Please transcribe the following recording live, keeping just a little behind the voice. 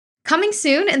Coming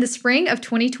soon in the spring of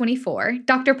 2024,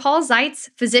 Dr. Paul Zeitz,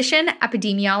 physician,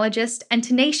 epidemiologist, and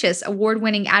tenacious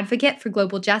award-winning advocate for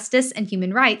global justice and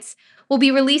human rights, will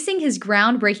be releasing his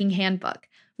groundbreaking handbook,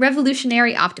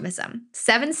 Revolutionary Optimism: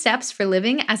 7 Steps for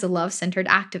Living as a Love-Centered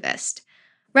Activist.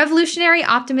 Revolutionary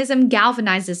optimism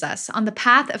galvanizes us on the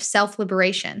path of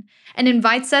self-liberation and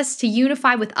invites us to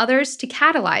unify with others to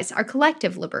catalyze our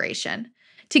collective liberation.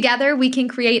 Together, we can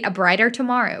create a brighter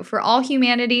tomorrow for all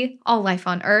humanity, all life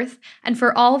on Earth, and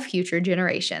for all future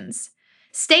generations.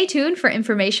 Stay tuned for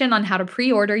information on how to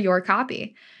pre-order your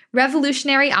copy.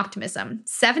 Revolutionary Optimism: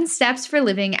 7 Steps for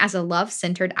Living as a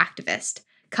Love-Centered Activist.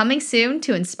 Coming soon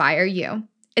to inspire you.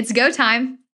 It's go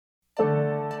time!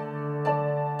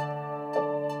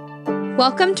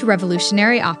 Welcome to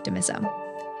Revolutionary Optimism.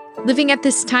 Living at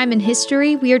this time in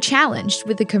history, we are challenged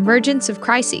with the convergence of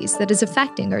crises that is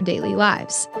affecting our daily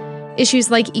lives. Issues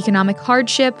like economic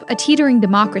hardship, a teetering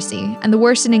democracy, and the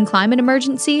worsening climate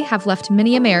emergency have left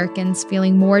many Americans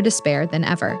feeling more despair than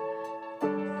ever.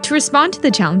 To respond to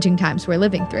the challenging times we're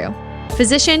living through,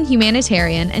 physician,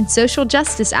 humanitarian, and social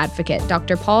justice advocate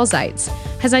Dr. Paul Zeitz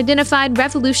has identified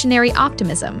revolutionary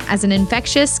optimism as an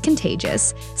infectious,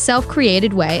 contagious,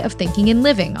 self-created way of thinking and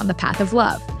living on the path of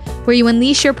love, where you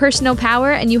unleash your personal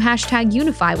power and you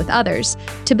 #unify with others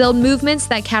to build movements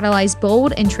that catalyze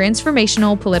bold and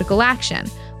transformational political action,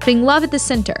 putting love at the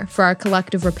center for our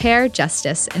collective repair,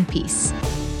 justice, and peace.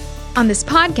 On this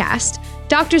podcast,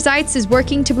 Dr. Zeitz is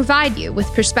working to provide you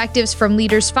with perspectives from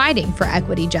leaders fighting for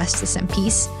equity, justice, and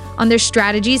peace on their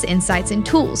strategies, insights, and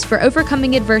tools for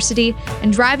overcoming adversity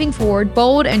and driving forward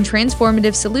bold and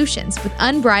transformative solutions with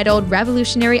unbridled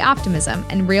revolutionary optimism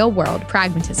and real-world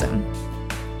pragmatism.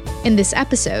 In this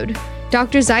episode,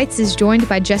 Dr. Zeitz is joined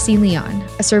by Jesse Leon,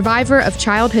 a survivor of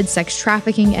childhood sex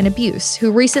trafficking and abuse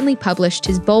who recently published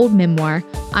his bold memoir,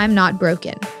 I'm Not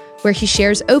Broken, where he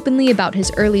shares openly about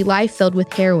his early life filled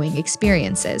with harrowing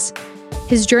experiences.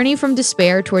 His journey from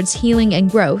despair towards healing and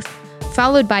growth,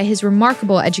 followed by his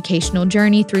remarkable educational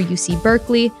journey through UC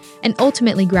Berkeley and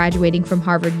ultimately graduating from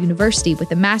Harvard University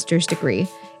with a master's degree,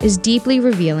 is deeply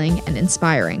revealing and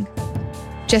inspiring.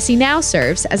 Jesse now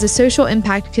serves as a social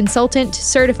impact consultant,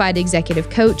 certified executive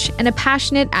coach, and a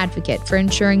passionate advocate for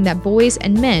ensuring that boys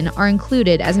and men are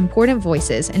included as important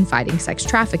voices in fighting sex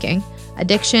trafficking,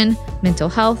 addiction, mental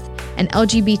health, and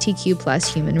LGBTQ+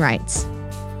 human rights.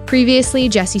 Previously,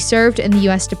 Jesse served in the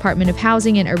U.S. Department of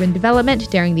Housing and Urban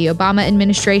Development during the Obama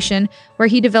administration, where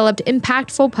he developed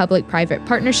impactful public-private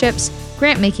partnerships,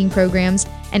 grant-making programs,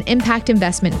 and impact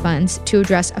investment funds to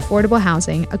address affordable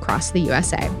housing across the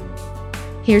USA.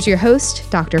 Here's your host,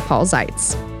 Dr. Paul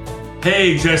Zeitz.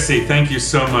 Hey, Jesse, thank you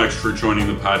so much for joining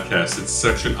the podcast. It's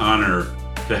such an honor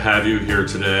to have you here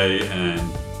today, and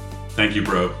thank you,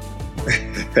 bro.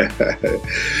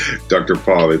 Dr.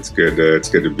 Paul, it's good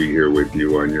to be here with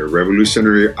you on your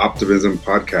Revolutionary Optimism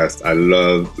podcast. I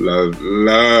love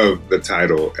the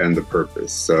title and the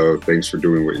purpose. So thanks for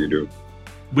doing what you do.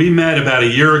 We met about a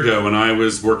year ago when I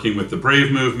was working with the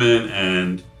Brave movement,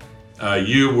 and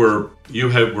you were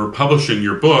publishing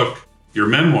your book, your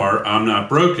memoir, I'm Not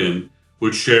Broken,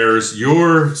 which shares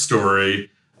your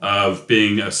story of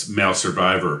being a male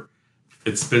survivor.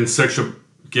 It's been such a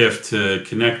gift to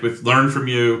connect with, learn from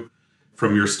you,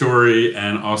 from your story,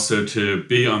 and also to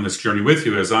be on this journey with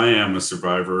you, as I am a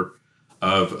survivor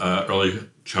of early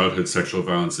childhood sexual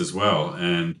violence as well.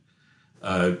 And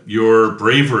your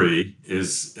bravery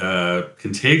is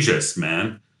contagious,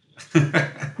 man.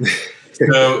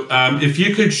 So if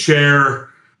you could share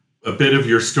a bit of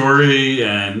your story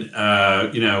and,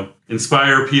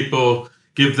 inspire people,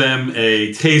 give them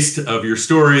a taste of your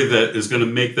story that is going to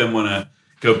make them want to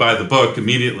go buy the book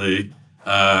immediately,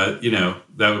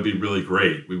 that would be really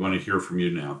great. We want to hear from you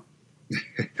now.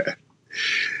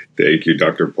 Thank you,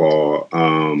 Dr. Paul.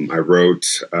 I wrote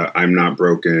I'm Not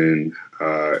Broken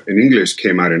in English,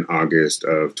 came out in August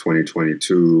of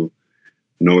 2022.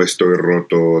 No Estoy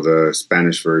Roto, the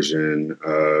Spanish version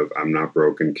of I'm Not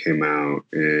Broken, came out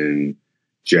in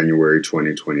January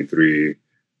 2023.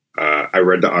 I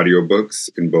read the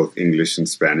audiobooks in both English and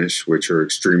Spanish, which are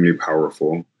extremely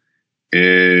powerful.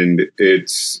 And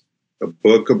it's a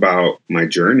book about my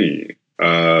journey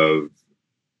of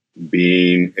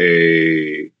being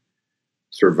a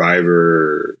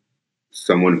survivor,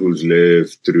 someone who's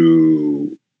lived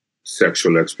through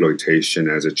sexual exploitation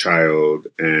as a child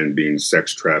and being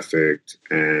sex trafficked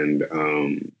and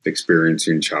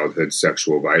experiencing childhood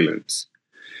sexual violence.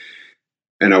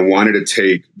 And I wanted to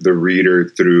take the reader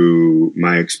through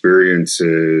my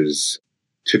experiences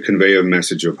to convey a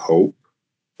message of hope,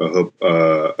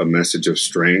 a message of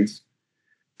strength,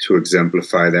 to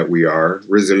exemplify that we are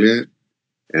resilient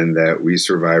and that we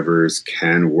survivors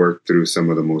can work through some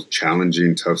of the most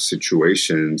challenging, tough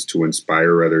situations to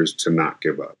inspire others to not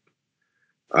give up.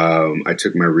 I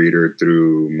took my reader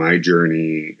through my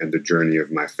journey and the journey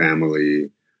of my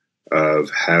family of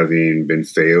having been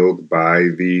failed by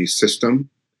the system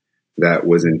that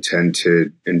was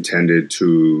intended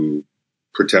to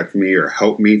protect me or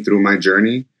help me through my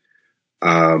journey,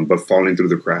 but falling through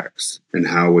the cracks, and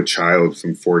how a child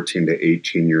from 14 to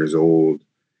 18 years old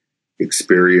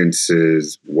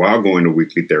experiences, while going to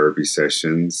weekly therapy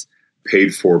sessions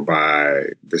paid for by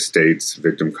the state's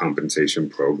victim compensation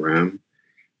program,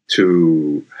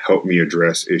 to help me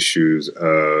address issues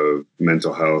of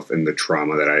mental health and the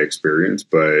trauma that I experienced,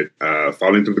 but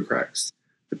falling through the cracks,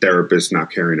 the therapist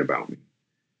not caring about me.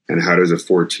 And how does a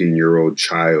 14-year-old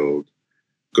child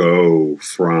go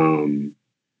from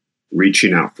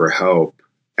reaching out for help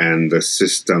and the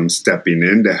system stepping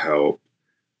in to help,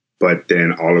 but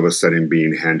then all of a sudden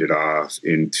being handed off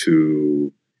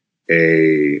into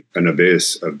an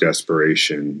abyss of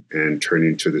desperation and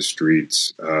turning to the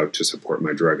streets to support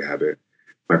my drug habit?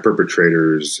 My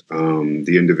perpetrators,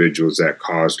 the individuals that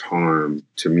caused harm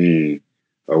to me,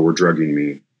 were drugging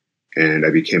me, and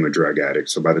I became a drug addict.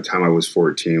 So by the time I was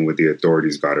 14, when the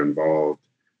authorities got involved,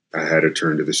 I had to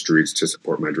turn to the streets to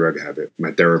support my drug habit.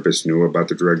 My therapist knew about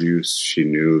the drug use. She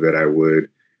knew that I would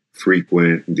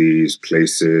frequent these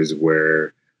places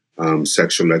where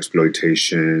sexual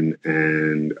exploitation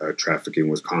and trafficking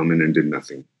was common, and did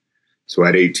nothing. So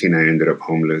at 18, I ended up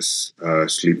homeless,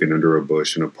 sleeping under a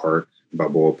bush in a park,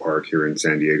 Balboa Park here in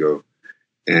San Diego.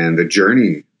 And the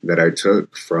journey that I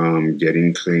took from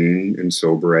getting clean and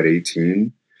sober at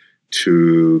 18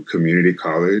 to community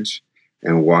college,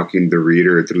 and walking the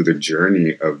reader through the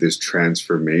journey of this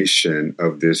transformation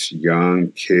of this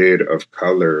young kid of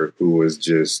color who was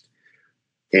just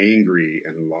angry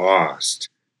and lost,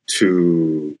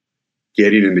 to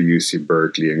getting into UC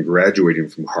Berkeley and graduating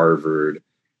from Harvard.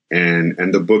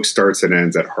 And the book starts and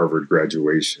ends at Harvard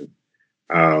graduation.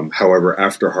 However,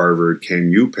 after Harvard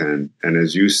came UPenn. And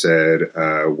as you said,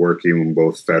 working in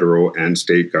both federal and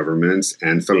state governments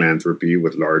and philanthropy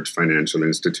with large financial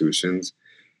institutions,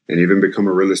 and even become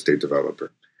a real estate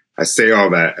developer. I say all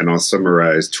that, and I'll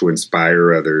summarize to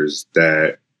inspire others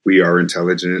that we are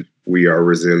intelligent, we are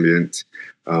resilient.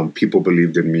 People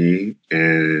believed in me,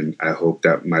 and I hope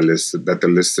that that the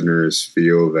listeners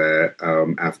feel that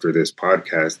after this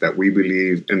podcast, that we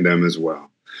believe in them as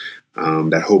well.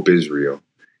 That hope is real,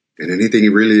 and anything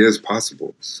really is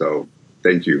possible. So,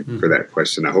 thank you for that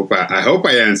question. I hope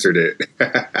I answered it.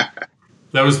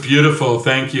 That was beautiful.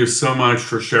 Thank you so much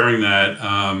for sharing that.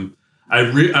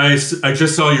 I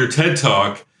just saw your TED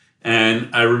Talk, and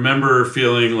I remember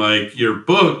feeling like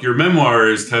your memoir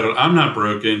is titled "I'm Not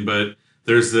Broken," but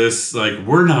there's this like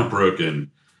 "we're not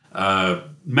broken"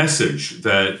 message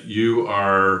that you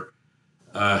are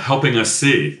helping us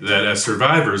see, that as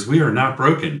survivors, we are not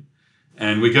broken.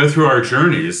 And we go through our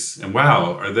journeys, and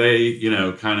wow, are they,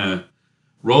 kind of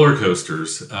roller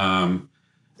coasters.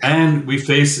 And we've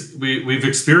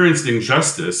experienced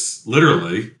injustice,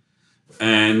 literally,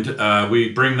 and we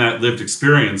bring that lived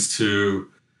experience to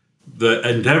the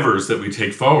endeavors that we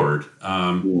take forward,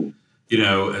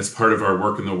 as part of our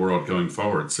work in the world going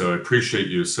forward. So I appreciate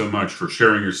you so much for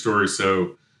sharing your story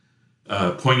so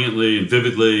poignantly and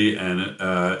vividly, and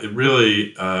it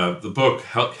really, the book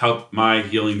helped my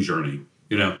healing journey.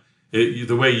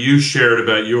 The way you shared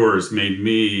about yours made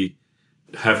me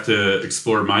have to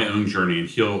explore my own journey and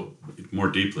heal more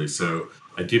deeply. So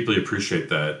I deeply appreciate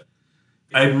that.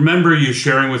 I remember you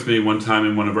sharing with me one time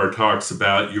in one of our talks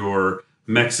about your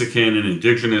Mexican and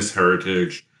indigenous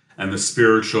heritage and the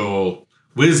spiritual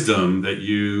wisdom that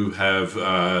you have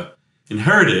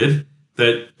inherited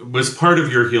that was part of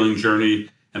your healing journey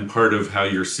and part of how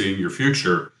you're seeing your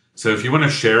future. So if you want to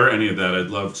share any of that, I'd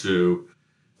love to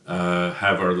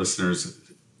have our listeners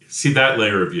see that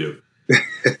layer of you.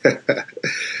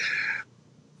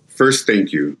 First,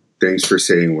 thank you. Thanks for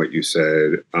saying what you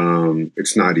said.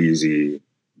 It's not easy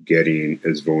getting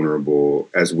as vulnerable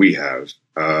as we have.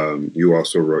 You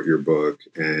also wrote your book,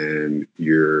 and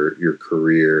your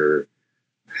career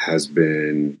has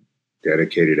been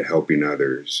dedicated to helping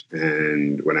others.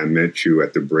 And when I met you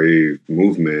at the Brave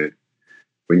movement,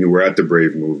 when you were at the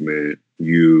Brave movement,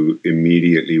 you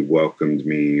immediately welcomed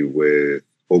me with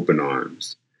open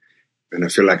arms. And I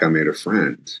feel like I made a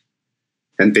friend.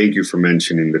 And thank you for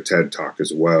mentioning the TED Talk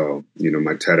as well.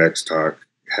 My TEDx talk,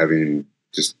 having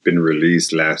just been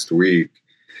released last week,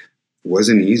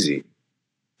 wasn't easy.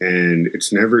 And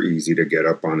it's never easy to get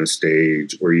up on a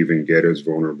stage or even get as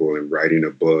vulnerable in writing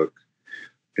a book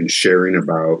and sharing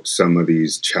about some of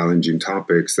these challenging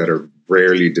topics that are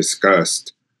rarely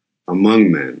discussed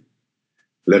among men,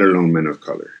 let alone men of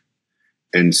color.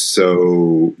 And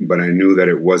so, but I knew that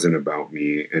it wasn't about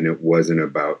me, and it wasn't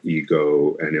about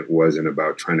ego, and it wasn't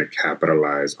about trying to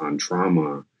capitalize on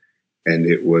trauma. And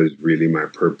it was really my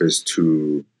purpose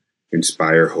to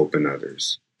inspire hope in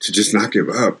others, to just not give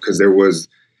up, because there was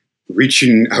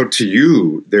reaching out to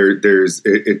you.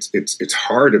 It's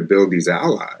hard to build these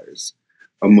allies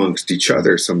amongst each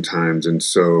other sometimes. And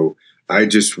so I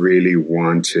just really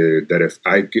wanted that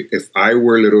if I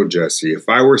were little Jesse, if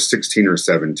I were 16 or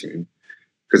 17,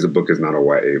 because the book is not a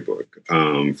YA book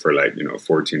for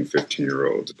 14,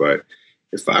 15-year-olds. But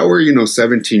if I were,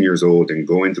 17 years old and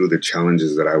going through the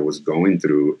challenges that I was going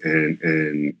through,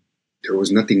 and there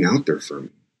was nothing out there for me.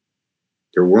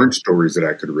 There weren't stories that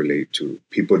I could relate to.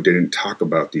 People didn't talk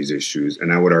about these issues,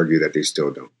 and I would argue that they still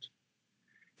don't.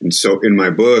 And so in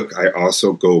my book, I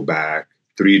also go back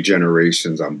 3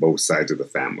 generations on both sides of the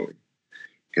family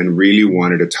and really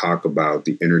wanted to talk about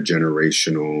the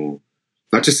intergenerational,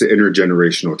 not just the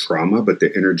intergenerational trauma, but the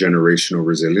intergenerational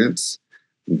resilience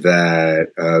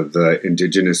that the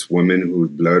indigenous women whose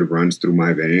blood runs through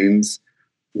my veins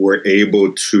were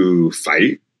able to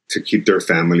fight to keep their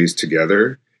families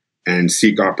together and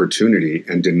seek opportunity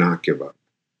and did not give up,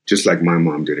 just like my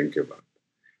mom didn't give up.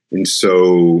 And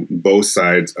so both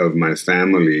sides of my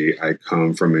family, I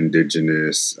come from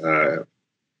indigenous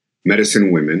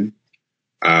medicine women.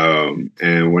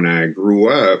 And when I grew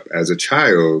up as a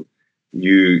child,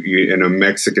 you in a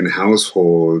Mexican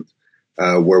household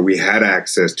where we had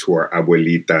access to our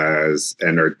abuelitas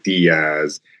and our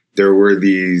tias, there were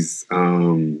these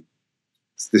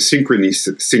the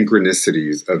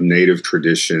synchronicities of Native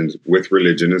traditions with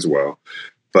religion as well,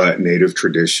 but Native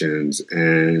traditions.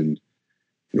 And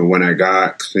when I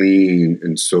got clean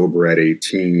and sober at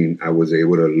 18, I was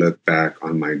able to look back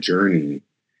on my journey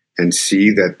and see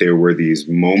that there were these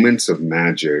moments of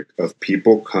magic of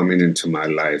people coming into my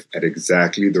life at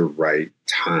exactly the right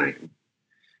time.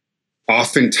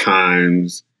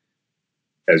 Oftentimes,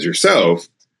 as yourself,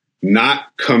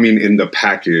 not coming in the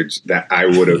package that I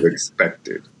would have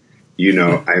expected.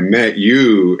 I met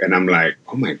you and I'm like,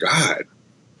 oh my God,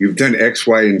 you've done X,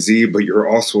 Y, and Z, but you're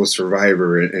also a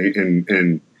survivor,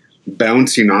 and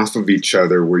bouncing off of each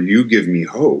other where you give me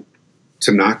hope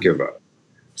to not give up.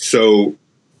 So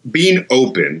being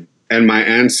open, and my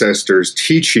ancestors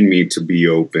teaching me to be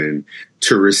open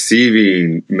to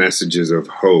receiving messages of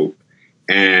hope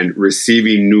and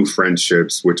receiving new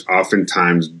friendships, which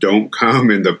oftentimes don't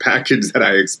come in the package that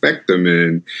I expect them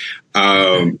in,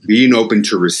 being open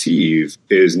to receive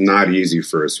is not easy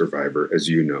for a survivor, as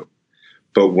you know.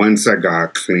 But once I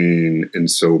got clean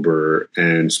and sober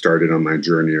and started on my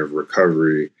journey of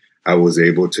recovery, I was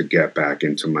able to get back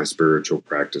into my spiritual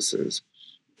practices.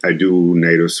 I do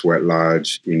Native Sweat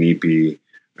Lodge, Inipi,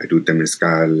 I do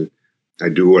Temescal, I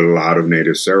do a lot of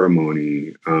Native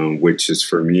ceremony, which is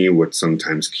for me what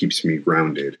sometimes keeps me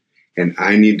grounded. And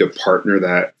I need to partner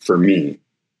that for me,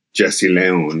 Jesse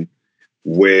Leon,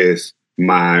 with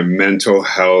my mental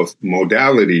health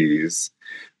modalities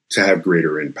to have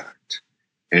greater impact.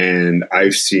 And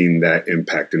I've seen that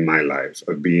impact in my life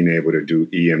of being able to do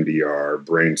EMDR,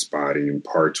 brain spotting,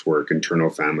 parts work, internal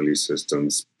family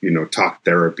systems, talk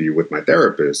therapy with my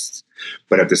therapists,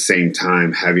 but at the same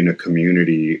time, having a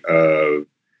community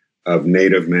of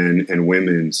Native men and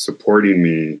women supporting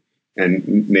me,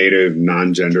 and Native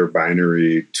non-gender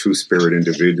binary two-spirit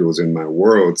individuals in my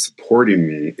world supporting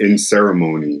me in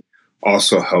ceremony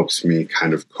also helps me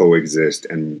kind of coexist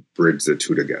and bridge the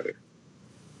two together.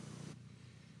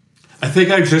 I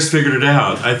think I just figured it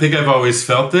out. I think I've always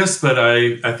felt this, but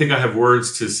I think I have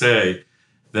words to say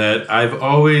that I've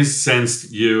always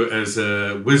sensed you as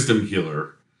a wisdom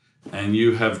healer, and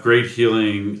you have great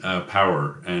healing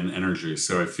power and energy.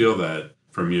 So I feel that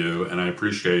from you, and I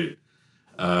appreciate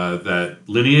that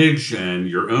lineage and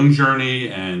your own journey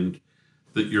and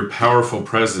your powerful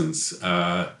presence.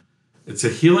 It's a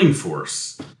healing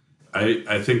force.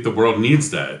 I think the world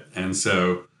needs that. And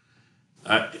so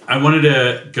I wanted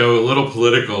to go a little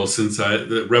political, since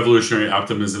the revolutionary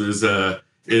optimism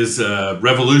is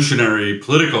revolutionary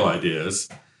political ideas,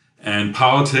 and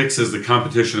politics is the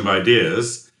competition of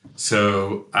ideas.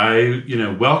 So I,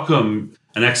 welcome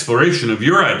an exploration of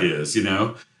your ideas,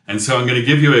 and so I'm going to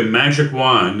give you a magic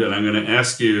wand, and I'm going to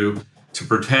ask you to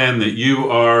pretend that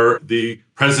you are the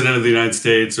president of the United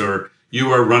States, or you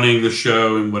are running the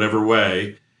show in whatever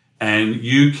way, and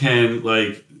you can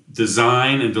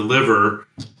design and deliver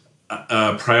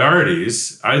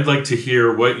priorities. I'd like to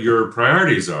hear what your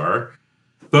priorities are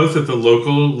both at the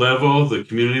local level, the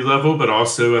community level, but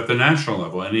also at the national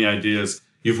level. Any ideas?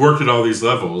 You've worked at all these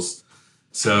levels,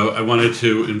 so I wanted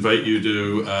to invite you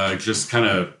to just kind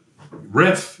of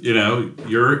riff,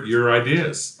 your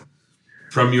ideas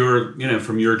from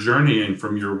your journey and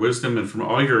from your wisdom and from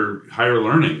all your higher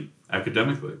learning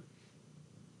academically.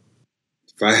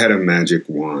 If I had a magic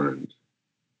wand,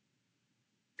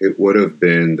 it would have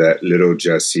been that little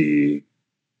Jesse,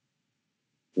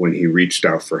 when he reached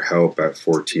out for help at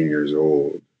 14 years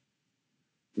old,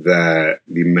 that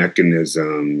the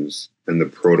mechanisms and the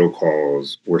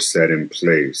protocols were set in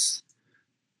place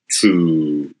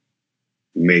to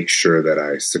make sure that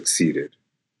I succeeded.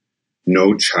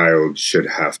 No child should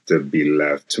have to be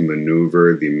left to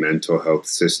maneuver the mental health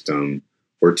system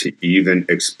or to even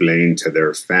explain to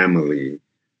their family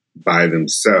by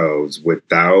themselves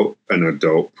without an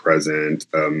adult present,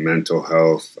 a mental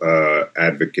health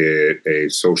advocate, a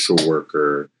social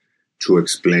worker, to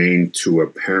explain to a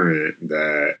parent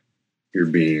that you're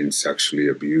being sexually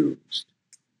abused,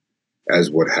 as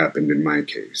what happened in my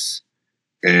case.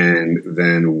 And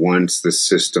then once the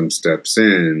system steps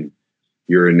in,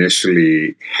 you're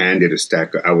initially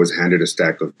I was handed a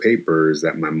stack of papers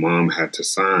that my mom had to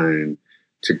sign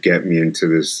to get me into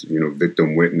this,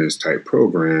 victim witness type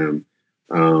program,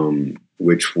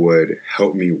 which would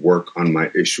help me work on my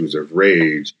issues of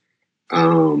rage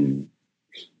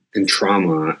and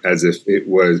trauma, as if it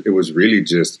was really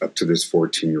just up to this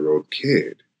 14-year-old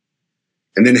kid,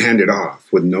 and then hand it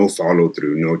off with no follow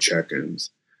through, no check-ins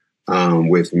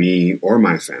with me or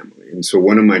my family. And so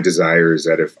one of my desires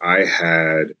that if I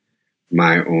had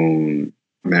my own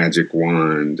magic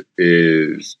wand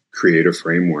is create a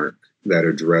framework that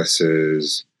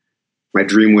addresses. My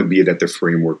dream would be that the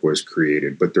framework was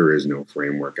created, but there is no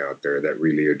framework out there that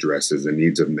really addresses the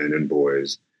needs of men and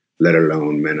boys, let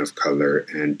alone men of color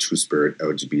and Two-Spirit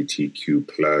LGBTQ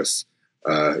plus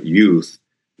youth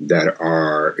that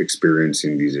are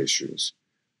experiencing these issues.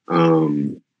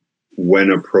 When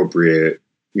appropriate,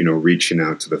 reaching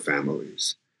out to the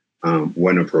families,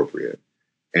 when appropriate.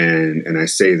 And I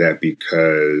say that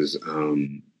because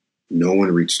no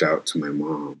one reached out to my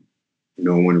mom.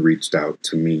 No one reached out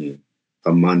to me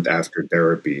a month after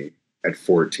therapy at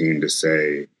 14 to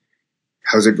say,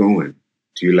 how's it going?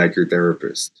 Do you like your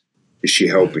therapist? Is she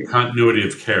helping? Continuity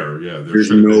of care. Yeah.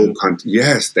 There's no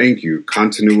yes, thank you.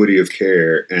 Continuity of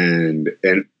care. And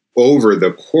over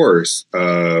the course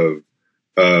of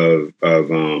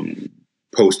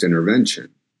post-intervention.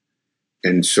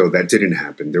 And so that didn't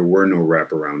happen. There were no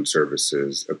wraparound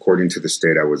services. According to the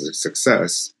state, I was a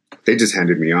success. They just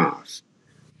handed me off.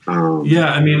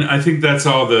 I think that's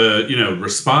all the,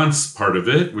 response part of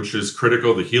it, which is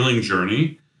critical, the healing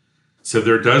journey. So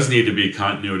there does need to be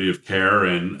continuity of care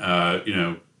and,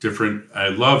 different. I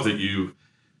love that you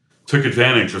took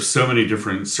advantage of so many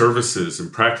different services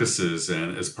and practices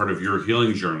and as part of your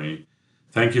healing journey.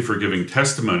 Thank you for giving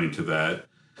testimony to that.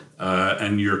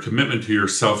 And your commitment to your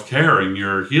self-care and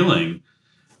your healing,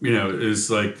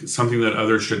 is like something that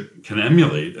others can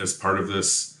emulate as part of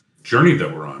this journey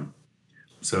that we're on.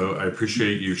 So I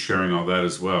appreciate you sharing all that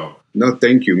as well. No,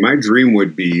 thank you. My dream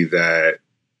would be that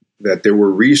there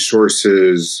were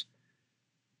resources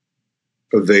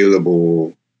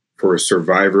available for a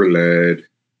survivor-led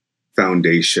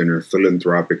foundation or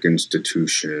philanthropic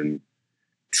institution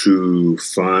to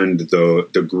fund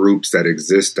the groups that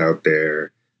exist out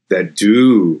there that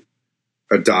do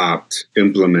adopt,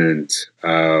 implement,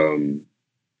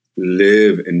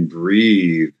 live and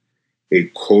breathe a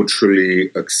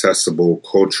culturally accessible,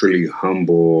 culturally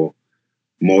humble,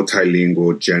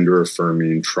 multilingual,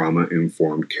 gender-affirming,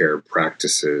 trauma-informed care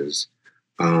practices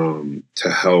to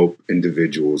help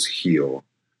individuals heal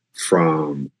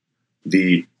from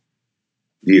the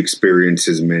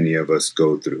experiences many of us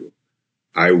go through.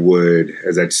 I would,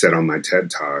 as I said on my TED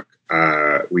Talk,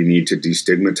 we need to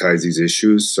destigmatize these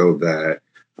issues so that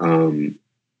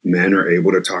men are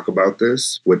able to talk about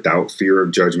this without fear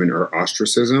of judgment or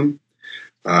ostracism.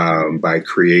 By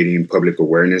creating public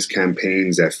awareness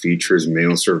campaigns that features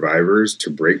male survivors to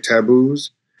break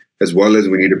taboos, as well as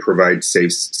we need to provide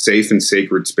safe and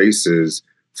sacred spaces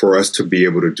for us to be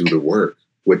able to do the work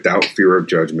without fear of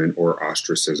judgment or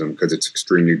ostracism, because it's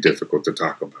extremely difficult to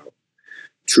talk about.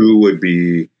 Two would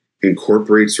be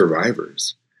incorporate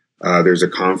survivors. There's a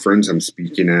conference I'm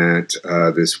speaking at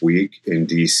this week in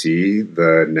DC,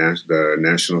 the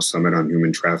National Summit on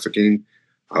Human Trafficking.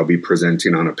 I'll be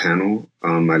presenting on a panel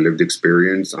on my lived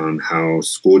experience on how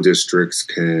school districts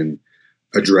can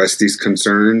address these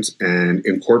concerns and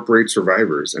incorporate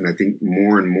survivors. And I think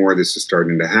more and more this is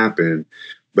starting to happen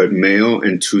but male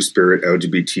and two-spirit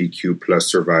LGBTQ plus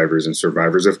survivors and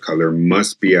survivors of color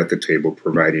must be at the table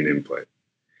providing input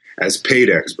as paid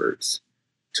experts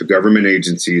to government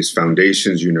agencies,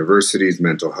 foundations, universities,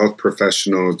 mental health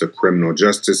professionals, the criminal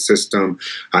justice system,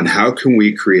 on how can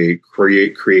we create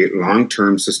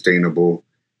long-term sustainable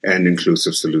and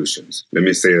inclusive solutions. Let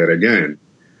me say that again,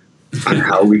 on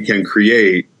how we can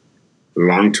create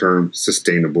long-term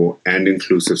sustainable and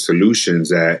inclusive solutions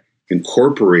that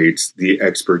incorporates the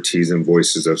expertise and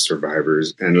voices of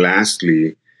survivors. And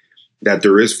lastly, that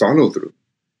there is follow-through.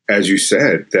 As you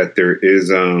said, that there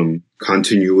is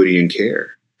continuity in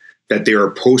care, that there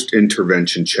are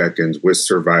post-intervention check-ins with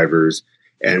survivors,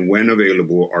 and when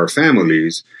available, our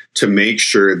families, to make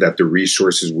sure that the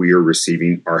resources we are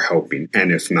receiving are helping.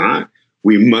 And if not,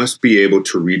 we must be able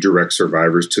to redirect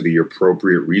survivors to the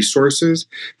appropriate resources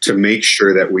to make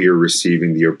sure that we are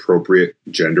receiving the appropriate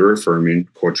gender-affirming,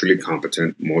 culturally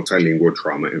competent, multilingual,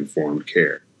 trauma-informed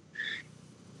care.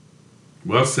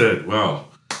 Well said. Well,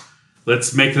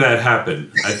 let's make that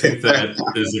happen. I think that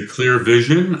is a clear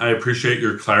vision. I appreciate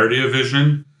your clarity of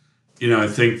vision. I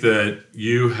think that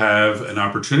you have an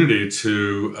opportunity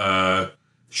to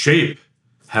shape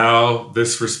how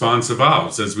this response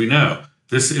evolves. As we know,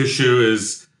 this issue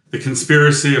is the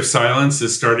conspiracy of silence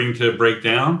is starting to break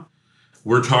down.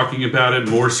 We're talking about it.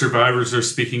 More survivors are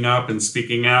speaking up and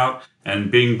speaking out and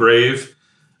being brave.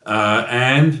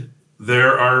 And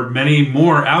there are many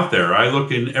more out there. I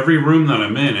look in every room that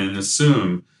I'm in and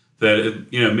assume that,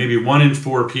 maybe 1 in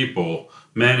 4 people,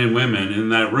 men and women in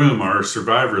that room, are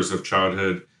survivors of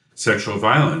childhood sexual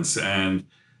violence. And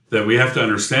that we have to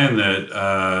understand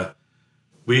that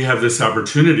we have this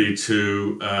opportunity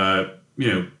to,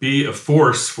 be a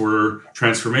force for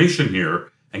transformation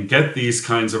here and get these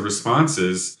kinds of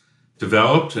responses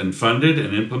developed and funded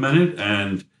and implemented.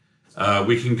 And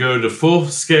we can go to full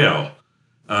scale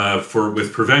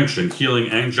with prevention,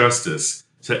 healing, and justice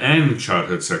to end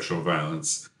childhood sexual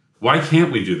violence. Why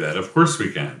can't we do that? Of course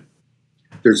we can.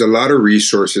 There's a lot of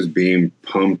resources being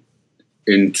pumped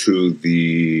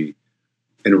into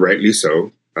and rightly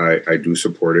so, I do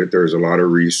support it. There's a lot of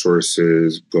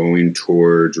resources going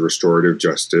towards restorative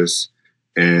justice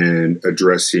and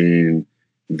addressing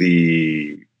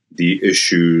the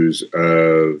issues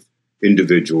of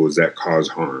individuals that cause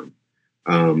harm.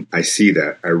 I see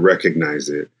that. I recognize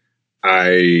it.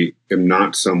 I am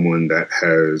not someone that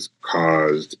has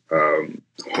caused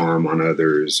harm on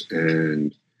others.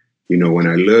 And, when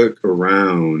I look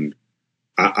around,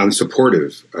 I'm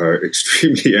supportive,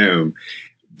 extremely am.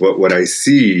 But what I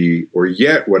see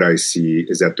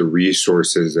is that the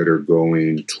resources that are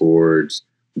going towards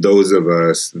those of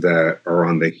us that are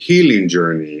on the healing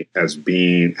journey as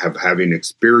having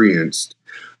experienced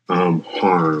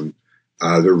harm,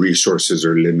 the resources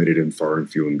are limited and far and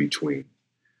few in between.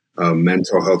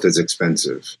 Mental health is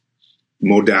expensive.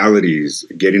 Modalities,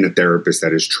 getting a therapist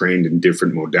that is trained in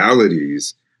different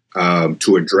modalities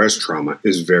to address trauma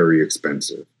is very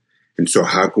expensive. And so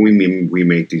how can we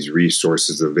make these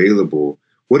resources available?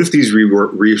 What if these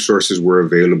resources were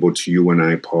available to you and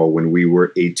I, Paul, when we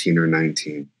were 18 or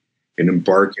 19 and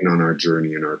embarking on our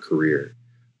journey in our career?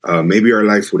 Maybe our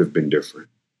life would have been different,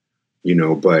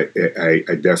 but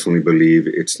I definitely believe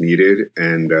it's needed.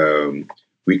 And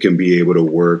we can be able to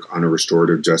work on a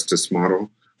restorative justice model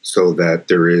so that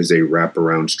there is a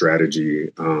wraparound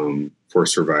strategy for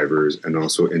survivors and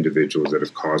also individuals that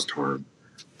have caused harm.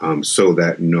 So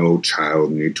that no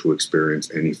child need to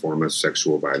experience any form of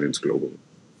sexual violence globally.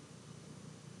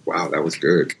 Wow, that was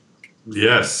good.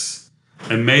 Yes.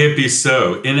 And may it be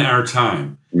so in our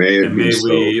time. May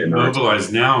we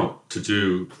mobilize now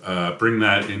to bring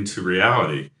that into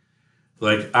reality.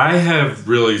 Like, I have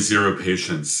really zero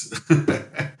patience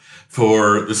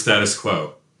for the status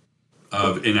quo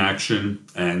of inaction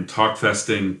and talk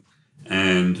festing.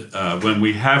 And when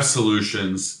we have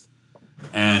solutions,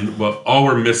 and all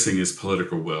we're missing is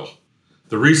political will.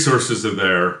 The resources are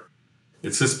there.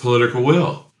 It's just political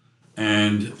will.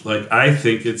 And I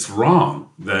think it's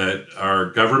wrong that our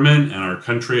government and our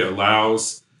country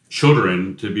allows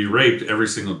children to be raped every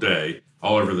single day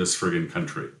all over this friggin'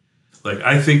 country.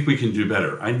 I think we can do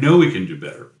better. I know we can do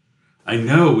better. I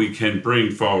know we can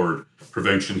bring forward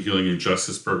prevention, healing, and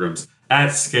justice programs at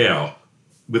scale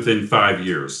within 5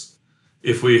 years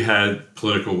if we had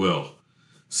political will.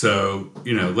 So,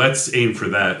 let's aim for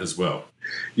that as well.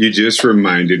 You just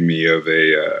reminded me of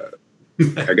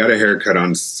I got a haircut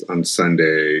on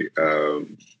Sunday.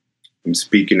 I'm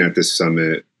speaking at this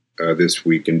summit this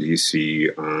week in DC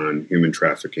on human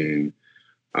trafficking.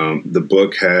 The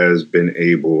book has been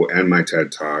able, and my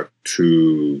TED Talk,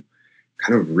 to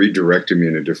kind of redirected me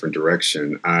in a different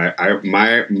direction. I'm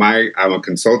a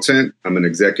consultant. I'm an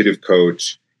executive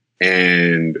coach,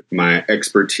 and my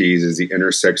expertise is the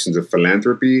intersections of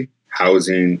philanthropy,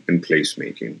 housing, and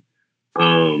placemaking.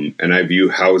 And I view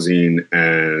housing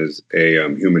as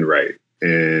a human right,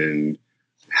 and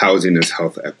housing as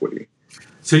health equity.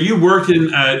 So you worked in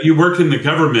the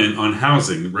government on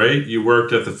housing, right? You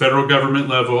worked at the federal government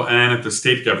level and at the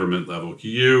state government level. Can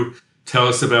you tell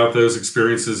us about those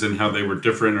experiences and how they were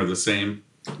different or the same?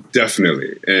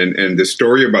 Definitely. And the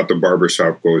story about the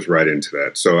barbershop goes right into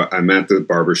that. So I'm at the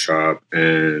barbershop,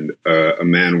 and a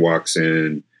man walks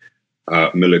in,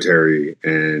 military,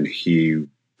 and he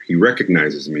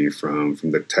recognizes me from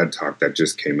the TED Talk that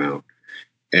just came out.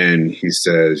 And he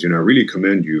says, I really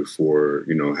commend you for,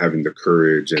 having the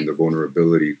courage and the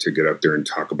vulnerability to get up there and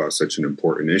talk about such an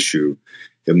important issue.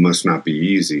 It must not be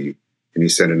easy. And he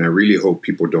said, and I really hope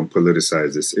people don't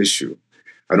politicize this issue.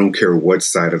 I don't care what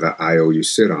side of the aisle you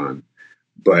sit on,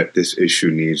 but this issue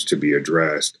needs to be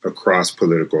addressed across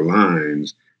political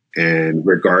lines and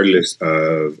regardless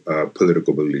of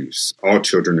political beliefs. All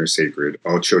children are sacred.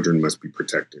 All children must be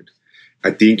protected.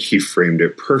 I think he framed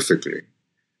it perfectly.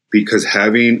 Because I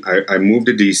moved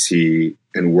to DC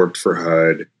and worked for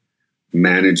HUD,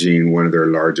 managing one of their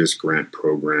largest grant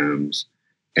programs,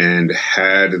 and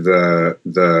had the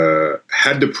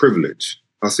privilege,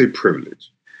 I'll say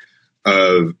privilege,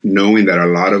 of knowing that a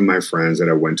lot of my friends that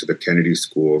I went to the Kennedy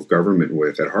School of Government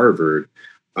with at Harvard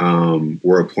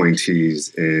were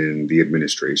appointees in the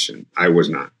administration. I was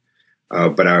not,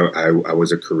 but I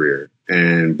was a career,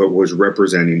 but was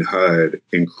representing HUD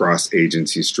in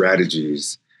cross-agency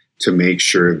strategies to make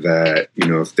sure that,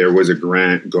 if there was a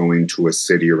grant going to a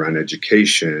city around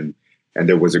education, and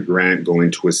there was a grant going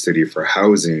to a city for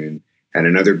housing, and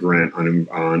another grant on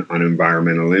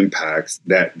environmental impacts,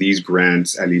 that these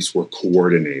grants at least were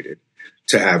coordinated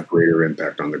to have greater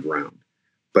impact on the ground.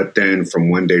 But then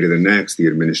from one day to the next, the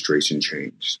administration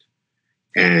changed.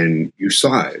 And you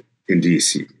saw it in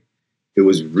DC. It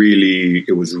was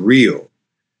real.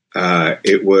 I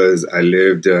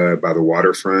lived by the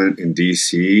waterfront in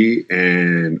DC,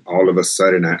 and all of a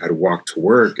sudden I'd walk to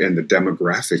work and the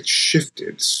demographic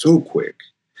shifted so quick.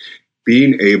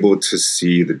 Being able to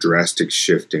see the drastic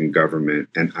shift in government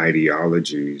and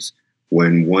ideologies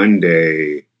when one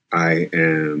day I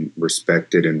am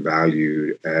respected and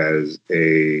valued as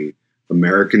an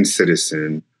American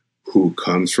citizen who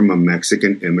comes from a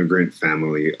Mexican immigrant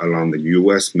family along the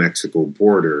U.S.-Mexico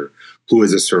border, who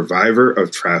is a survivor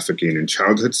of trafficking and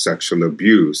childhood sexual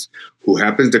abuse, who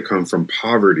happens to come from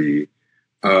poverty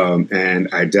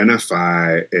and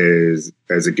identify as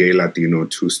a gay Latino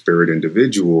two-spirit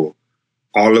individual.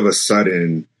 All of a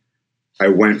sudden, I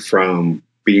went from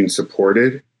being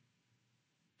supported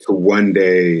to one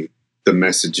day the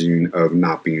messaging of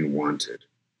not being wanted,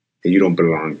 and you don't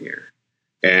belong here,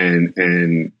 and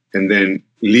then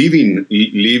leaving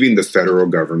the federal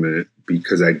government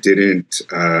because I just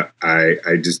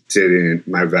didn't.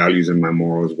 My values and my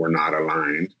morals were not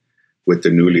aligned with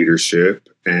the new leadership,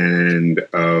 and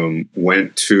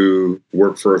went to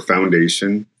work for a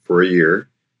foundation for a year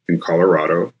in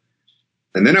Colorado.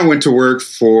 And then I went to work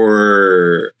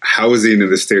for housing in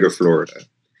the state of Florida.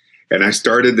 And I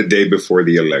started the day before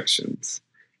the elections.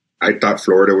 I thought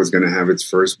Florida was going to have its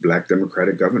first Black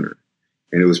Democratic governor.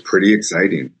 And it was pretty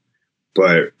exciting.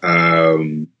 But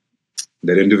that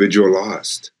individual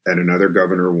lost and another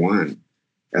governor won.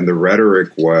 And the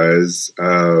rhetoric was,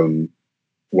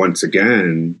 once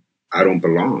again, I don't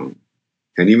belong.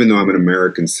 And even though I'm an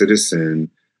American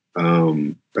citizen,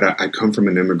 but I come from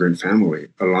an immigrant family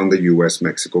along the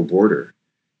U.S.-Mexico border,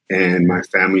 and my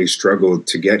family struggled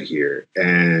to get here.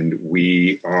 And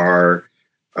we are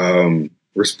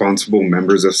responsible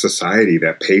members of society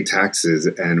that pay taxes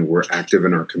and we're active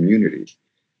in our community.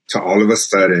 To all of a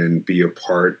sudden be a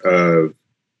part of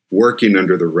working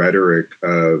under the rhetoric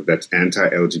of that's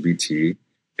anti-LGBT,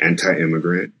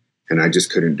 anti-immigrant, and I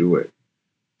just couldn't do it.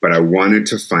 But I wanted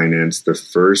to finance the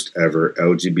first ever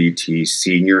LGBT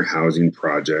senior housing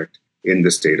project in the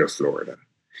state of Florida.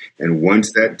 And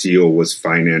once that deal was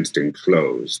financed and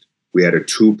closed, we had a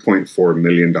 $2.4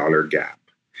 million gap.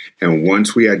 And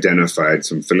once we identified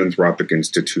some philanthropic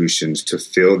institutions to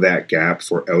fill that gap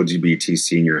for LGBT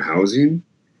senior housing,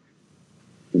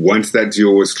 once that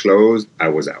deal was closed, I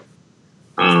was out.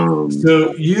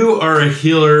 So you are a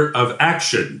healer of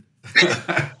action.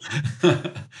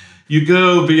 You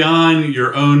go beyond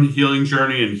your own healing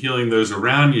journey and healing those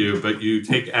around you, but you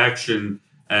take action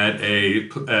at a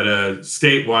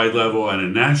statewide level and a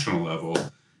national level.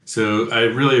 So I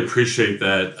really appreciate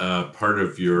that part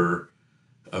of your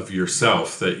of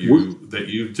yourself that We,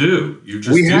 you do. You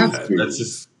just we do have that. to. That's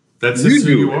You just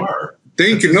who you do it. are.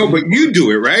 Thank That's you. just No, who but you you are.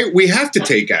 do it, right? We have to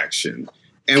take action.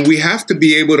 And we have to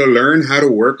be able to learn how to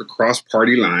work across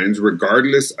party lines,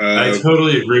 regardless I of.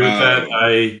 totally agree with that. Um,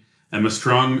 I am a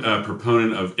strong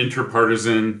proponent of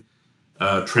interpartisan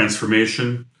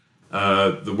transformation.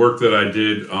 The work that I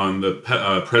did on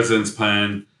the President's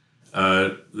Plan,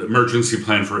 the Emergency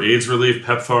Plan for AIDS Relief,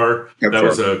 PEPFAR, that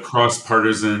was a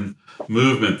cross-partisan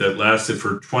movement that lasted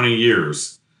for 20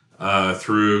 years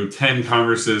through 10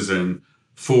 Congresses and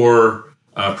 4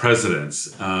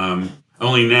 presidents.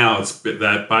 Only now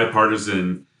that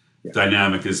bipartisan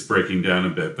dynamic is breaking down a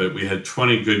bit, but we had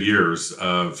 20 good years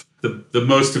of the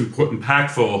most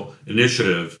impactful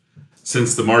initiative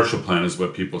since the Marshall Plan is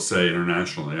what people say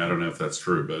internationally. I don't know if that's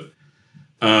true, but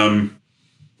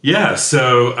yeah,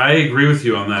 so I agree with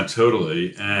you on that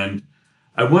totally. And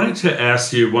I wanted to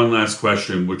ask you one last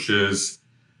question, which is,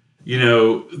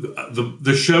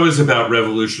 the show is about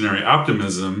revolutionary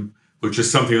optimism, which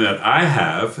is something that I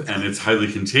have, and it's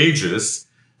highly contagious.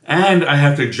 And I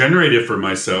have to generate it for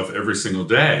myself every single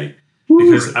day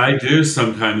because I do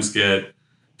sometimes get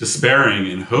despairing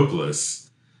and hopeless.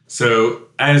 So,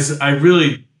 as I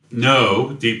really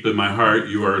know deep in my heart,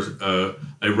 you are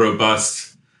a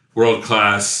robust, world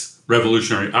class,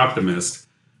 revolutionary optimist.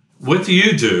 What do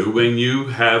you do when you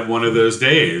have one of those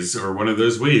days or one of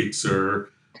those weeks or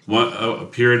a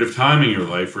period of time in your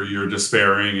life where you're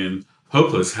despairing and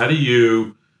hopeless? How do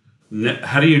you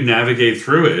navigate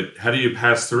through it? How do you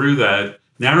pass through that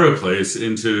narrow place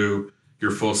into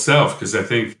your full self? Because I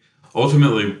think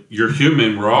ultimately you're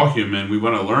human. We're all human. We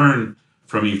want to learn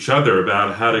from each other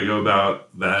about how to go about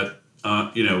that.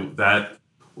 How do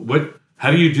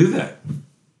you do that?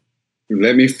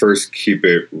 Let me first keep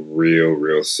it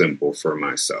real simple for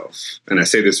myself. And I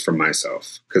say this for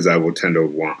myself because I will tend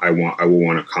to I will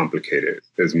want to complicate it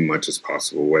as much as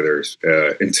possible, whether it's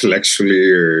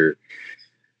intellectually or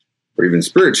even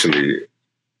spiritually.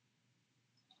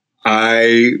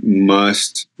 I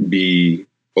must be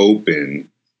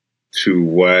open to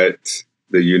what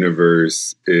the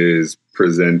universe is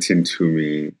presenting to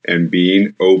me and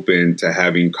being open to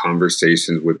having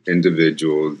conversations with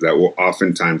individuals that will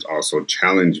oftentimes also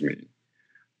challenge me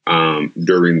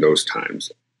during those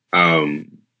times.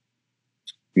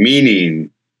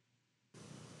 Meaning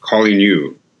calling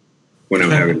you when I'm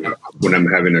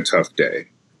having a tough day.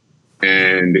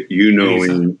 And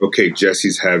knowing, okay,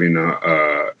 Jesse's having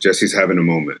a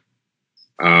moment.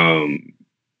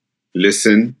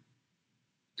 Listen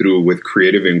through with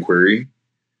creative inquiry.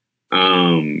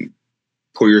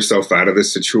 Pull yourself out of the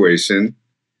situation.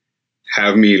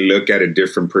 Have me look at a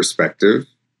different perspective,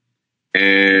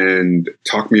 and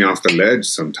talk me off the ledge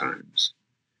sometimes.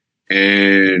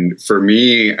 And for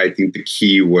me, I think the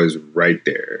key was right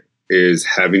there is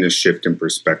having a shift in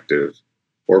perspective.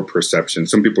 Or perception.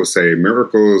 Some people say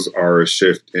miracles are a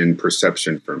shift in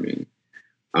perception for me.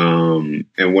 And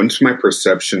once my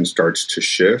perception starts to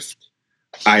shift,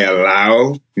 I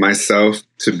allow myself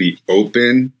to be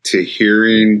open to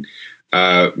hearing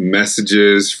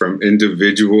messages from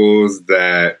individuals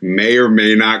that may or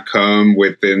may not come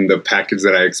within the package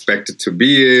that I expect it to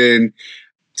be in.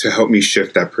 To help me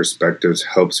shift that perspective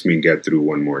helps me get through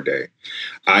one more day.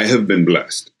 I have been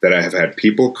blessed that I have had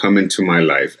people come into my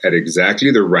life at exactly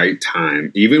the right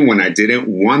time, even when I didn't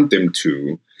want them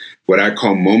to, what I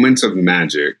call moments of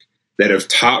magic that have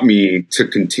taught me to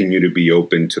continue to be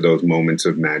open to those moments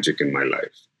of magic in my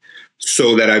life.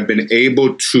 So that I've been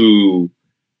able to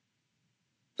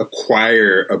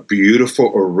acquire a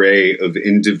beautiful array of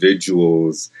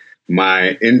individuals,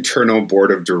 my internal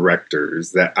board of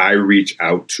directors that I reach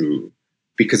out to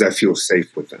because I feel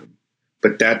safe with them.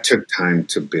 But that took time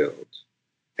to build.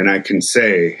 And I can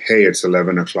say, hey, it's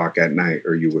 11 o'clock at night.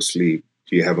 Are you asleep?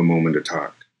 Do you have a moment to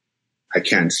talk? I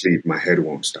can't sleep. My head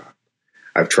won't stop.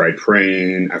 I've tried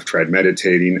praying. I've tried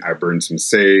meditating. I burned some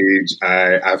sage.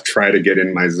 I've tried to get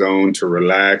in my zone to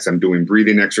relax. I'm doing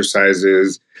breathing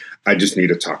exercises. I just need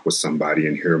to talk with somebody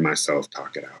and hear myself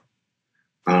talk it out.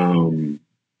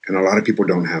 And a lot of people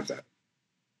don't have that.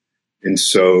 And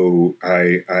so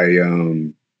I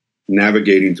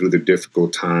navigating through the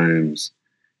difficult times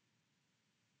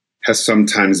has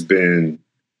sometimes been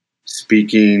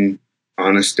speaking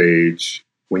on a stage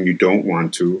when you don't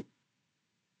want to,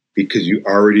 because you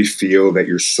already feel that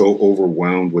you're so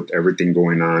overwhelmed with everything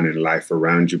going on in life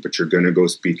around you, but you're going to go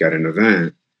speak at an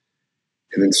event.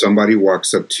 And then somebody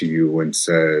walks up to you and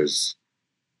says,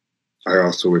 I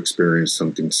also experienced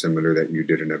something similar that you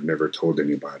did and I've never told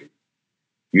anybody.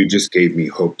 You just gave me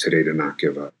hope today to not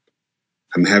give up.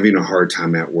 I'm having a hard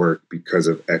time at work because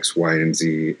of X, Y, and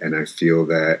Z, and I feel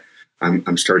that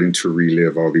I'm starting to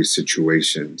relive all these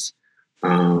situations.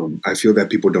 I feel that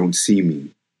people don't see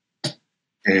me,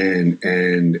 and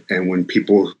when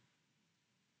people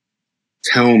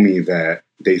tell me that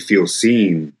they feel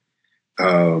seen,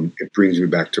 it brings me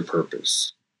back to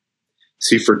purpose.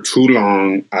 See, for too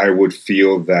long, I would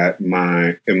feel that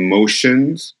my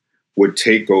emotions would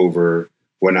take over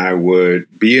when I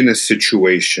would be in a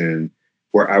situation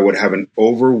where I would have an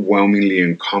overwhelmingly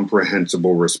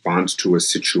incomprehensible response to a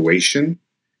situation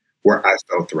where I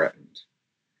felt threatened.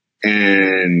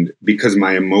 And because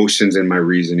my emotions and my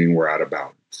reasoning were out of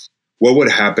balance. What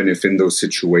would happen if in those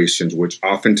situations, which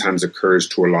oftentimes occurs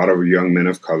to a lot of young men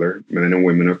of color, men and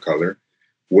women of color,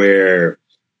 where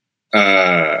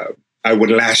I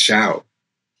would lash out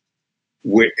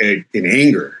in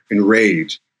anger, in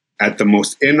rage, at the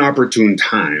most inopportune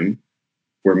time,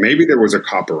 where maybe there was a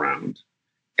cop around,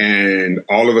 and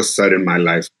all of a sudden my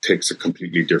life takes a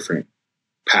completely different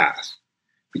path.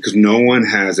 Because no one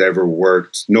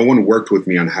worked with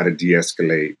me on how to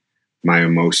de-escalate my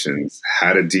emotions,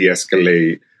 how to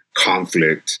de-escalate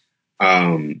conflict,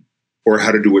 or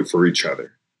how to do it for each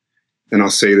other. And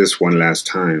I'll say this one last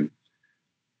time.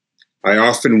 I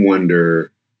often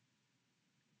wonder,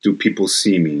 do people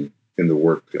see me in the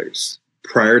workplace?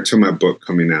 Prior to my book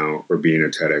coming out or being a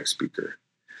TEDx speaker,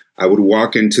 I would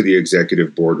walk into the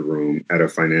executive boardroom at a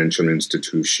financial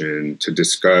institution to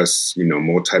discuss,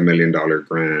 multi-million-dollar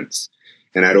grants.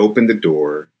 And I'd open the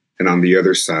door, and on the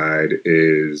other side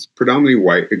is predominantly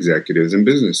white executives in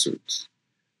business suits.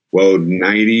 Well,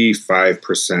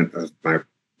 95% of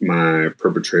my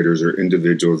perpetrators or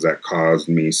individuals that caused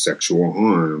me sexual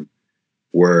harm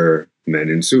were men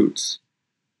in suits.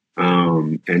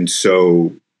 And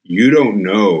so you don't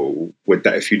know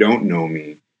if you don't know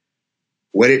me,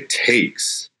 what it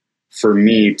takes for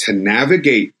me to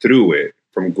navigate through it,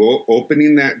 from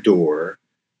opening that door,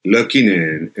 looking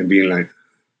in and being like,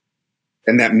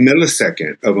 and that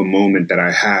millisecond of a moment that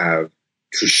I have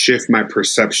to shift my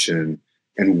perception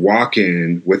and walk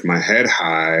in with my head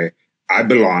high. I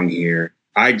belong here.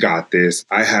 I got this.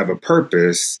 I have a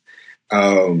purpose.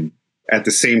 At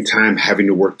the same time, having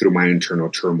to work through my internal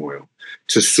turmoil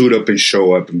to suit up and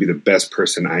show up and be the best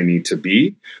person I need to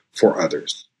be for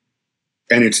others.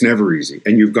 And it's never easy.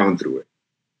 And you've gone through it.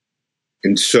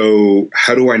 And so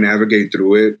how do I navigate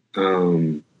through it?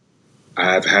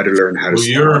 I've had to learn how to. Well,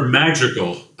 you're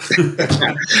magical.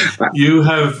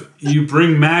 You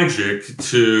bring magic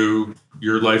to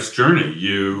your life's journey.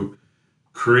 You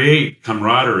create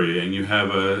camaraderie, and you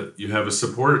have a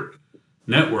support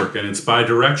network, and it's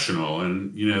bi-directional,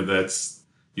 and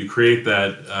you create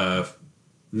that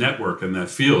network and that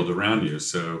field around you.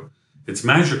 So it's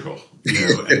magical,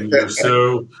 and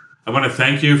I want to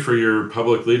thank you for your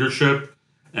public leadership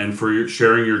and for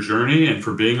sharing your journey and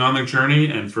for being on the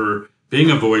journey and for being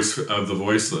a voice of the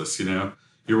voiceless.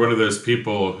 You're one of those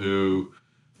people who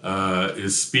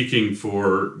is speaking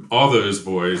for all those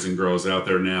boys and girls out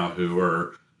there now who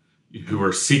are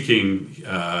seeking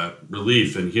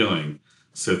relief and healing.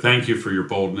 So thank you for your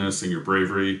boldness and your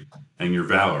bravery and your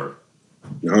valor.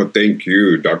 No, thank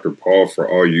you, Dr. Paul, for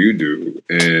all you do.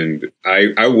 And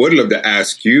I would love to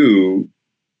ask you,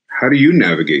 how do you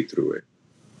navigate through it?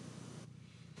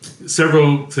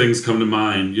 Several things come to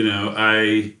mind.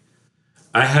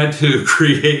 I had to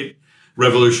create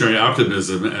revolutionary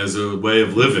optimism as a way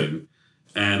of living.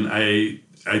 And I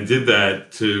did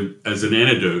that as an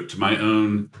antidote to my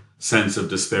own sense of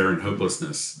despair and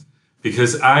hopelessness.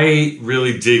 Because I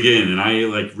really dig in and I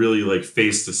really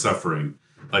face the suffering.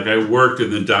 Like, I worked in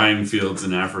the dying fields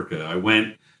in Africa. I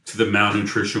went to the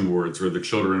malnutrition wards where the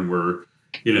children were,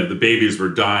 the babies were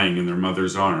dying in their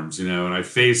mother's arms, and I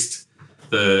faced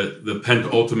the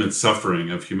ultimate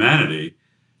suffering of humanity.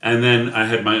 And then I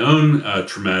had my own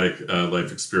traumatic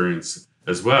life experience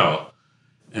as well.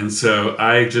 And so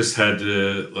I just had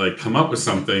to come up with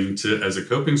something as a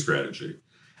coping strategy.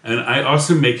 And I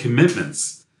also make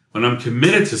commitments. When I'm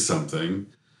committed to something,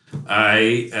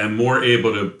 I am more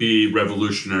able to be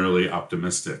revolutionarily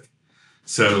optimistic.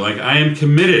 So I am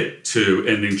committed to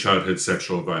ending childhood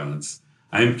sexual violence.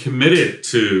 I am committed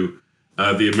to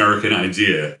the American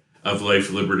idea of life,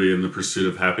 liberty, and the pursuit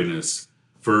of happiness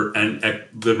and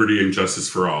liberty and justice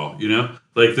for all.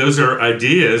 Those are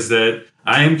ideas that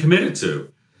I am committed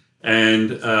to.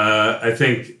 And I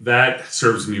think that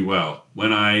serves me well.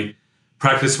 When I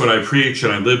practice what I preach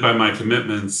and I live by my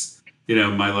commitments,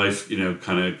 my life,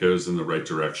 kind of goes in the right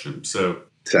direction. So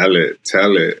tell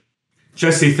it.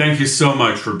 Jesse, thank you so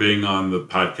much for being on the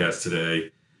podcast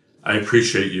today. I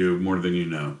appreciate you more than you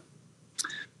know.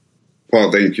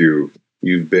 Paul, thank you.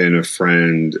 You've been a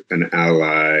friend, an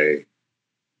ally,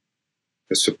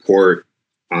 a support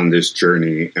on this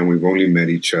journey. And we've only met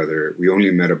each other. We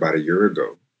only met about a year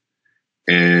ago.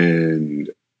 And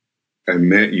I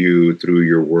met you through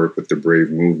your work with the Brave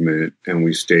Movement, and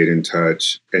we stayed in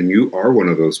touch. And you are one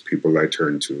of those people I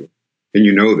turn to. And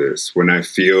you know this, when I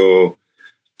feel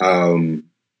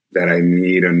that I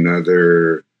need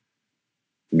another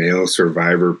male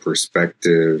survivor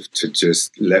perspective to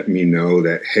just let me know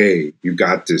that, hey, you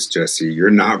got this, Jesse. You're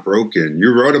not broken.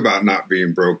 You wrote about not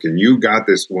being broken. You got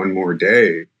this one more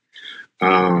day.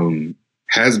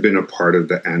 Has been a part of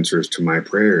the answers to my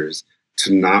prayers,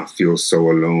 to not feel so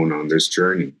alone on this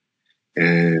journey,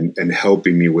 and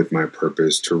helping me with my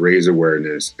purpose to raise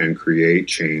awareness and create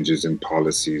changes in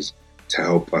policies to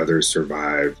help others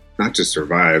survive, not just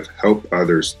survive, help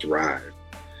others thrive.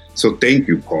 So thank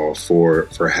you, Paul, for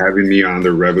having me on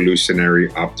the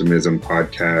Revolutionary Optimism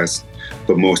podcast,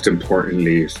 but most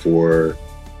importantly, for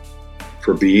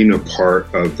being a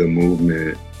part of the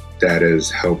movement that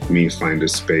has helped me find a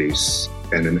space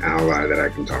and an ally that I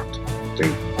can talk to.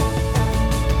 Thank you.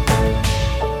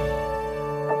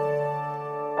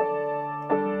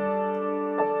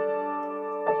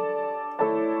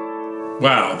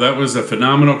 Wow, that was a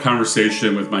phenomenal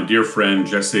conversation with my dear friend,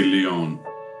 Jesse Leon.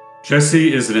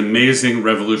 Jesse is an amazing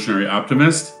revolutionary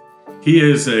optimist. He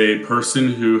is a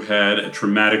person who had a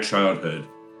traumatic childhood.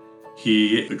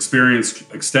 He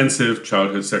experienced extensive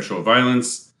childhood sexual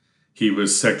violence. He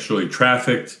was sexually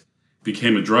trafficked,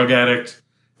 became a drug addict,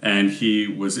 and he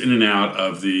was in and out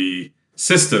of the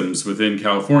systems within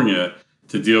California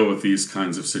to deal with these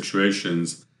kinds of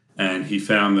situations, and he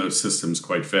found those systems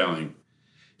quite failing.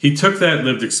 He took that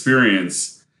lived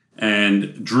experience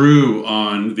and drew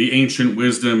on the ancient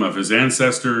wisdom of his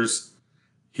ancestors.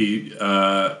 He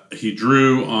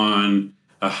drew on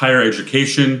a higher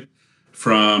education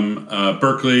from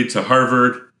Berkeley to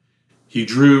Harvard. He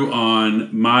drew on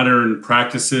modern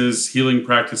practices, healing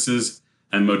practices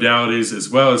and modalities, as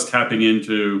well as tapping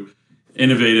into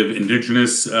innovative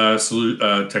indigenous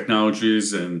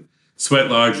technologies and sweat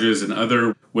lodges and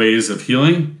other ways of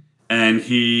healing. And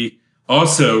he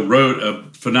also wrote a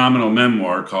phenomenal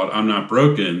memoir called I'm Not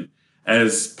Broken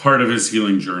as part of his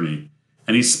healing journey.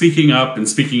 And he's speaking up and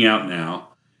speaking out now.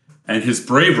 And his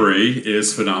bravery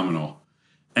is phenomenal.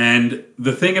 And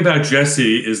the thing about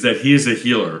Jesse is that he is a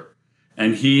healer.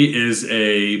 And he is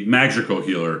a magical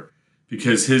healer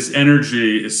because his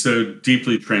energy is so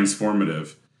deeply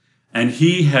transformative. And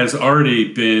he has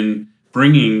already been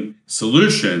bringing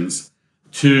solutions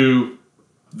to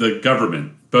the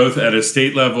government, both at a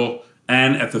state level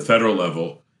and at the federal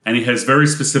level. And he has very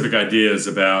specific ideas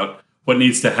about what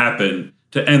needs to happen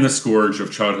to end the scourge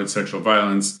of childhood sexual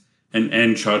violence and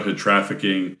end childhood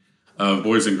trafficking of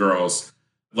boys and girls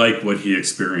like what he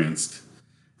experienced.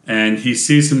 And he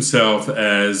sees himself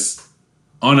as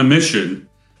on a mission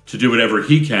to do whatever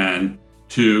he can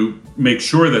to make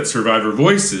sure that survivor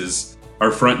voices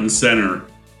are front and center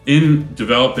in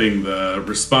developing the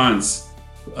response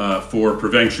for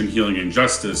prevention, healing, and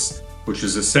justice, which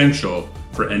is essential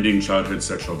for ending childhood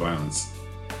sexual violence.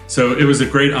 So it was a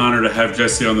great honor to have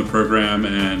Jesse on the program,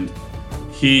 and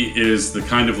he is the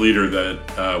kind of leader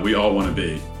that we all want to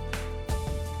be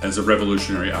as a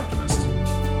revolutionary optimist.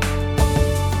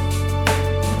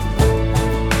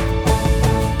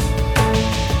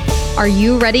 Are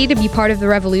you ready to be part of the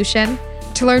revolution?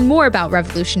 To learn more about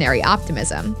revolutionary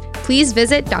optimism, please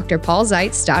visit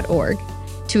drpaulzeitz.org.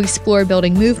 To explore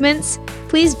building movements,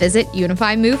 please visit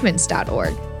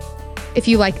unifymovements.org. If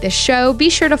you like this show, be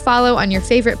sure to follow on your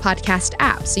favorite podcast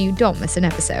app so you don't miss an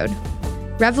episode.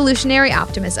 Revolutionary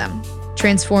Optimism,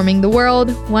 transforming the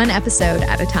world one episode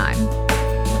at a time.